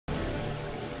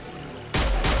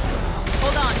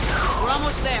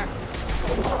almost there.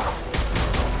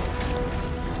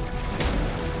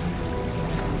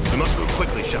 We must move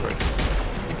quickly, Shepard.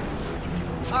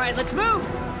 All right, let's move!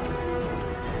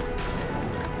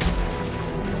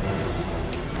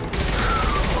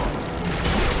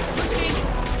 Pushing.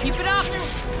 Keep it up!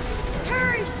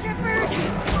 Hurry,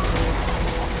 Shepard!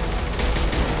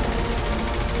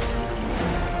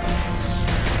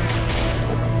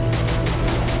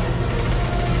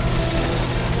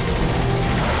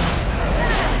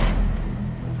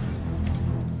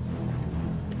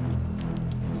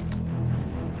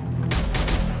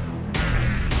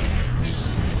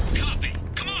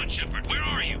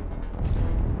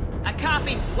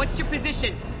 What's your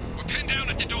position? We're pinned down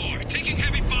at the door, taking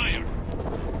heavy fire.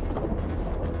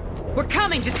 We're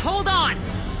coming, just hold on!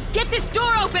 Get this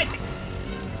door open!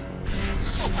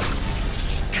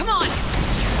 Come on!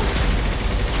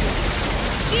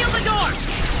 Seal the door!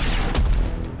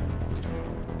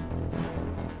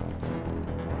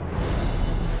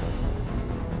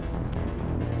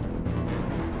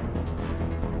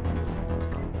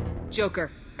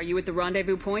 Joker, are you at the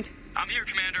rendezvous point? I'm here,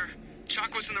 Commander.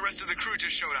 Chakwas and the rest of the crew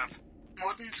just showed up.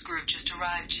 Morton's group just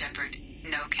arrived, Shepard.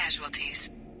 No casualties.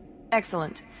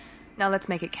 Excellent. Now let's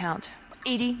make it count.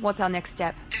 EDI, what's our next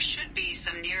step? There should be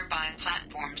some nearby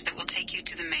platforms that will take you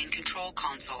to the main control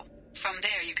console. From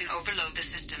there, you can overload the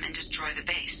system and destroy the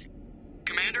base.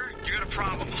 Commander, you got a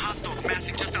problem. Hostiles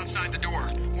massing just outside the door.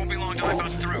 Won't be long till I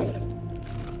bust through.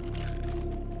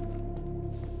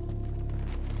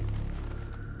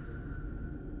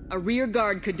 A rear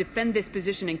guard could defend this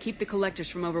position and keep the Collectors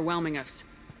from overwhelming us.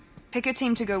 Pick a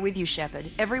team to go with you,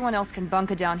 Shepard. Everyone else can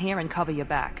bunker down here and cover your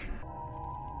back.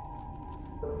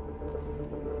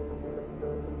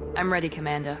 I'm ready,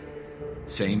 Commander.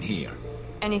 Same here.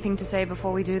 Anything to say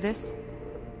before we do this?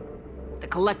 The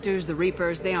Collectors, the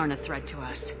Reapers, they aren't a threat to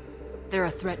us. They're a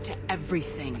threat to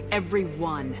everything,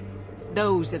 everyone.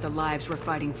 Those are the lives we're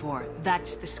fighting for.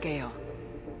 That's the scale.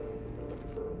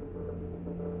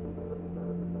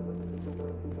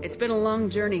 It's been a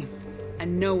long journey,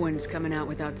 and no one's coming out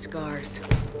without scars.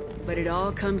 But it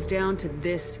all comes down to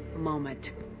this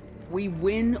moment. We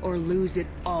win or lose it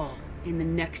all in the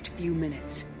next few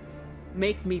minutes.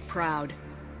 Make me proud.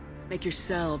 Make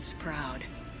yourselves proud.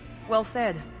 Well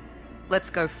said.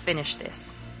 Let's go finish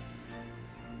this.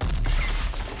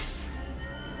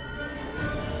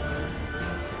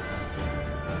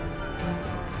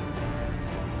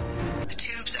 The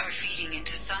tubes are feeding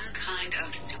into some kind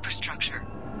of superstructure.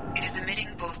 It is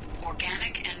emitting both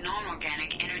organic and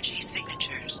non-organic energy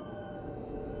signatures.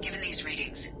 Given these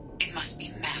readings, it must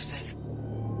be massive.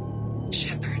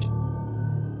 Shepard,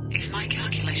 if my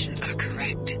calculations are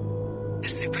correct, the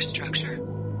superstructure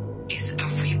is a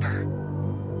Reaper.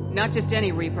 Not just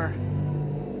any Reaper.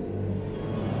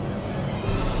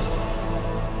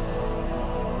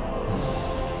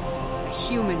 A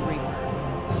human Reaper.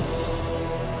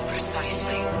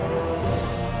 Precisely.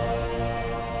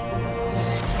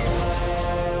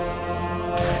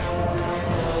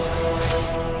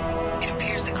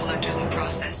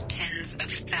 Process tens of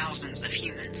thousands of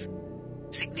humans.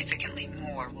 Significantly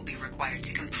more will be required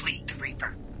to complete the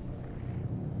Reaper.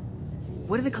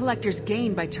 What do the Collectors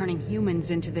gain by turning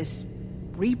humans into this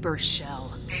Reaper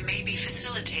shell? They may be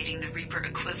facilitating the Reaper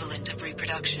equivalent of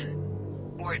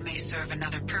reproduction. Or it may serve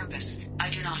another purpose. I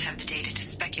do not have the data to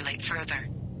speculate further.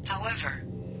 However,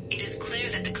 it is clear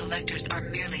that the Collectors are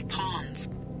merely pawns.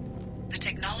 The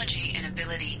technology and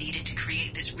ability needed to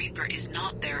create this Reaper is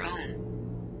not their own.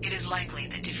 It is likely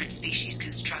that different species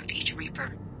construct each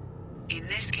Reaper. In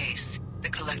this case, the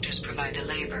Collectors provide the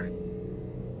labor.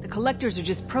 The Collectors are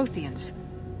just Protheans.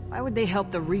 Why would they help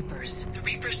the Reapers? The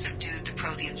Reapers subdued the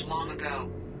Protheans long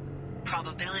ago.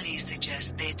 Probabilities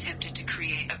suggest they attempted to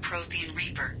create a Prothean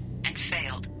Reaper and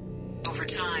failed. Over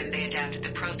time, they adapted the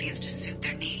Protheans to suit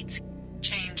their needs,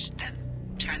 changed them,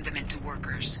 turned them into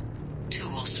workers,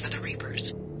 tools for the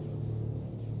Reapers.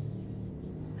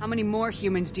 How many more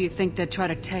humans do you think they'd try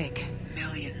to take?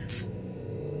 Millions.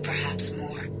 Perhaps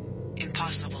more.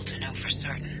 Impossible to know for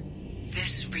certain.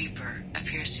 This Reaper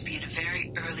appears to be in a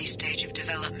very early stage of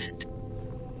development.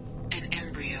 An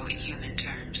embryo in human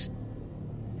terms.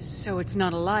 So it's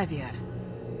not alive yet?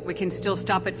 We can still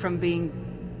stop it from being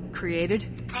created?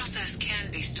 The process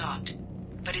can be stopped,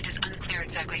 but it is unclear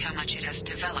exactly how much it has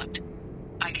developed.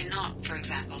 I cannot, for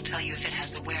example, tell you if it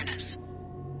has awareness.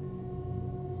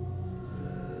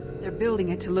 They're building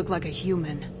it to look like a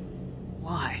human.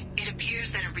 Why? It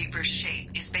appears that a Reaper's shape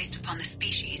is based upon the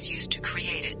species used to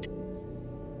create it.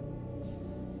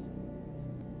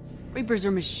 Reapers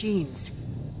are machines.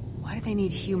 Why do they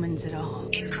need humans at all?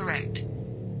 Incorrect.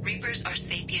 Reapers are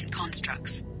sapient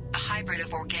constructs. a hybrid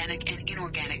of organic and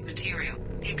inorganic material.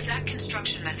 The exact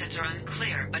construction methods are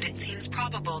unclear, but it seems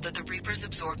probable that the Reapers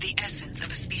absorb the essence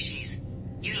of a species,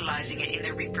 utilizing it in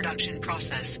their reproduction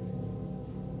process.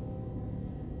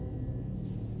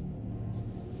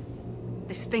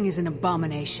 This thing is an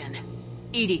abomination.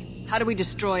 EDI, how do we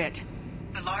destroy it?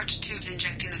 The large tubes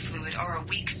injecting the fluid are a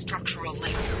weak structural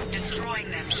link. Destroying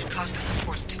them should cause the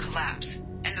supports to collapse,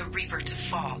 and the Reaper to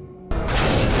fall.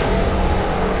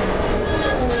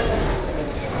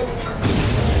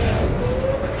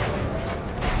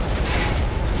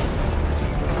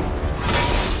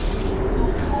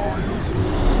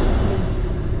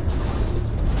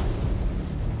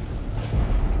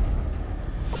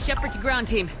 Shepard to ground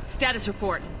team. Status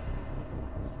report.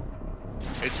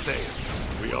 It's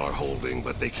safe. We are holding,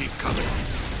 but they keep coming.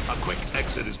 A quick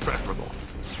exit is preferable.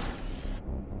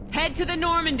 Head to the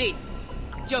Normandy!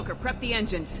 Joker, prep the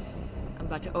engines. I'm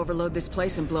about to overload this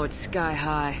place and blow it sky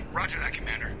high. Roger that,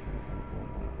 Commander.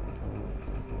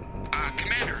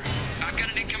 Commander, I've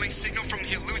got an incoming signal from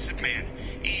the Elusive Man.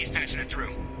 EDI's patching it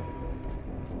through.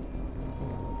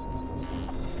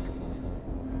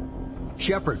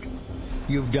 Shepard,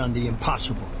 you've done the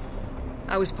impossible.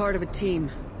 I was part of a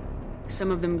team. Some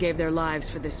of them gave their lives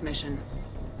for this mission.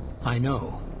 I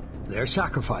know. Their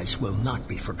sacrifice will not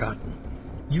be forgotten.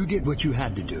 You did what you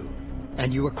had to do,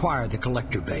 and you acquired the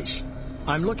Collector base.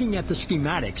 I'm looking at the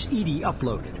schematics EDI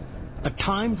uploaded. A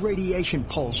timed radiation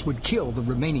pulse would kill the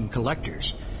remaining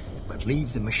Collectors, but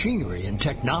leave the machinery and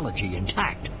technology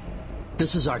intact.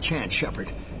 This is our chance,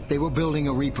 Shepard. They were building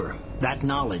a Reaper. That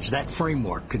knowledge, that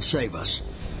framework could save us.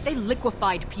 They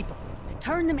liquefied people.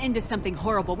 Turn them into something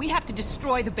horrible. We have to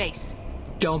destroy the base.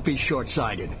 Don't be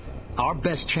short-sighted. Our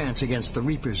best chance against the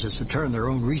Reapers is to turn their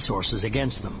own resources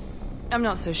against them. I'm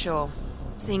not so sure.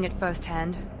 Seeing it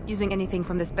firsthand, using anything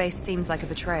from this base seems like a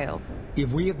betrayal.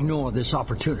 If we ignore this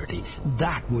opportunity,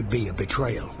 that would be a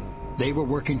betrayal. They were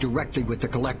working directly with the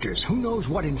Collectors. Who knows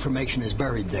what information is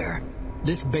buried there?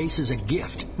 This base is a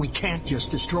gift. We can't just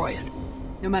destroy it.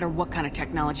 No matter what kind of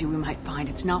technology we might find,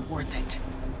 it's not worth it.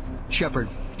 Shepard,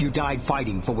 you died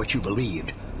fighting for what you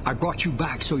believed. I brought you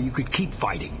back so you could keep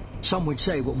fighting. Some would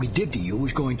say what we did to you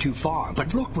was going too far,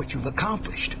 but look what you've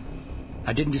accomplished.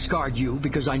 I didn't discard you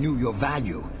because I knew your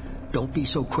value. Don't be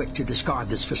so quick to discard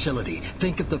this facility.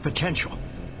 Think of the potential.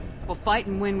 We'll fight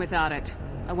and win without it.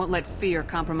 I won't let fear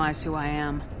compromise who I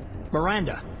am.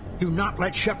 Miranda, do not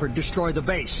let Shepard destroy the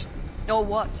base. Or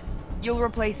what? You'll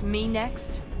replace me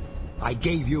next? I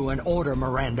gave you an order,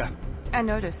 Miranda. I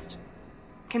noticed.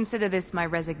 Consider this my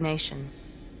resignation.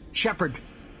 Shepard,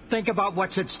 think about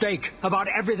what's at stake, about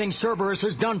everything Cerberus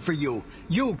has done for you.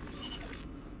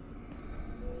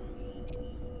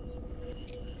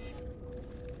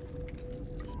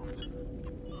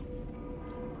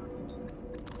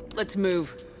 Let's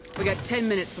move. We got 10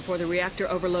 minutes before the reactor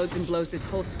overloads and blows this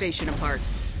whole station apart.